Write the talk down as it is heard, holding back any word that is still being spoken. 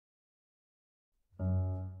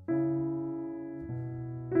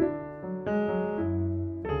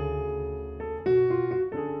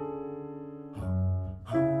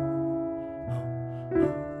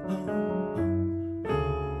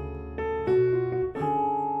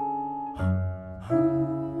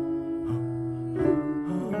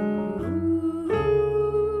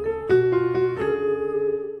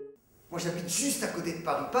de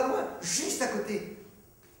Paris, pas loin, juste à côté.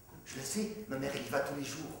 Je le sais, ma mère, elle y va tous les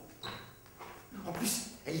jours. En plus,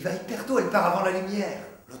 elle y va hyper tôt, elle part avant la lumière.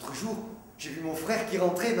 L'autre jour, j'ai vu mon frère qui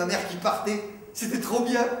rentrait et ma mère qui partait. C'était trop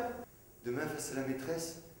bien. Demain, face à la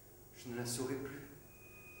maîtresse, je ne la saurai plus.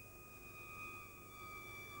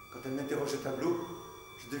 Quand elle m'interroge au tableau,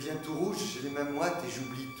 je deviens tout rouge, j'ai les mains moites et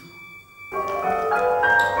j'oublie tout.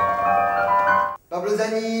 Pablo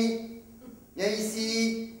Zani, viens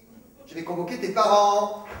ici. Je vais convoquer tes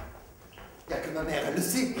parents. Il n'y a que ma mère, elle le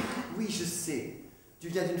sait. Oui, je sais. Tu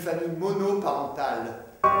viens d'une famille monoparentale.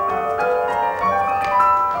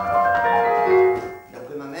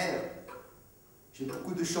 D'après ma mère, j'ai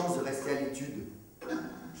beaucoup de chance de rester à l'étude.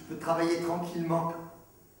 Je peux travailler tranquillement.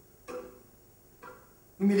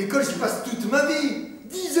 Mais l'école, j'y passe toute ma vie.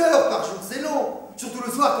 10 heures par jour, c'est long. Surtout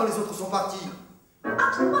le soir quand les autres sont partis. Elle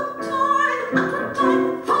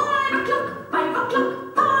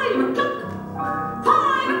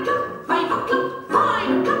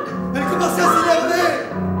commençait à s'énerver.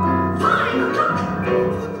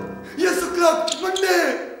 Yes o'clock,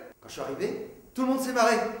 Monday. Quand je suis arrivé, tout le monde s'est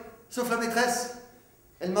marré, sauf la maîtresse.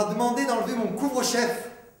 Elle m'a demandé d'enlever mon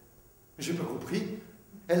couvre-chef. J'ai pas compris.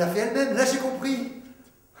 Elle l'a fait elle-même, là j'ai compris.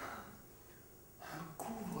 Un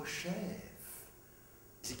couvre-chef.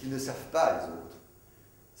 C'est qu'ils ne savent pas, les autres.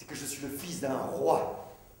 C'est que je suis le fils d'un roi.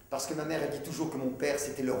 Parce que ma mère, elle dit toujours que mon père,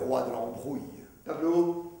 c'était le roi de l'embrouille.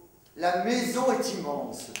 Pablo, la maison est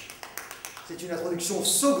immense. C'est une introduction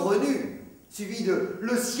saugrenue, suivie de «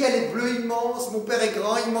 Le ciel est bleu immense, mon père est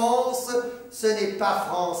grand immense », ce n'est pas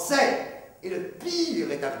français. Et le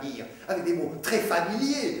pire est à venir, avec des mots très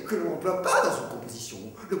familiers que l'on n'emploie pas dans une composition.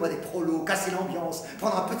 Le bois des prolos, casser l'ambiance,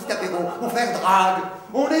 prendre un petit apéro, on faire drague.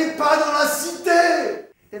 On n'est pas dans la cité.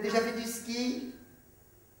 T'as déjà fait du ski?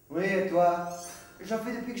 Oui, et toi? J'en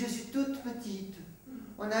fais depuis que je suis toute petite.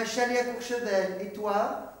 On a un chalet à Courchevel. Et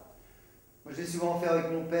toi? Moi, je vais souvent faire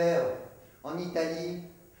avec mon père. En Italie.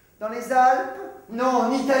 Dans les Alpes? Non,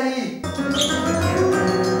 en Italie.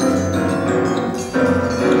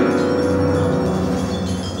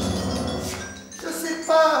 Je sais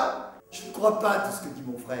pas. Je ne crois pas tout ce que dit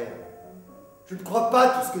mon frère. Je ne crois pas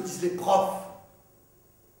tout ce que disent les profs.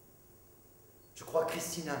 Je crois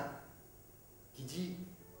Christina, qui dit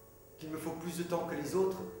qu'il me faut plus de temps que les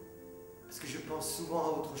autres, parce que je pense souvent à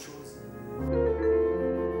autre chose.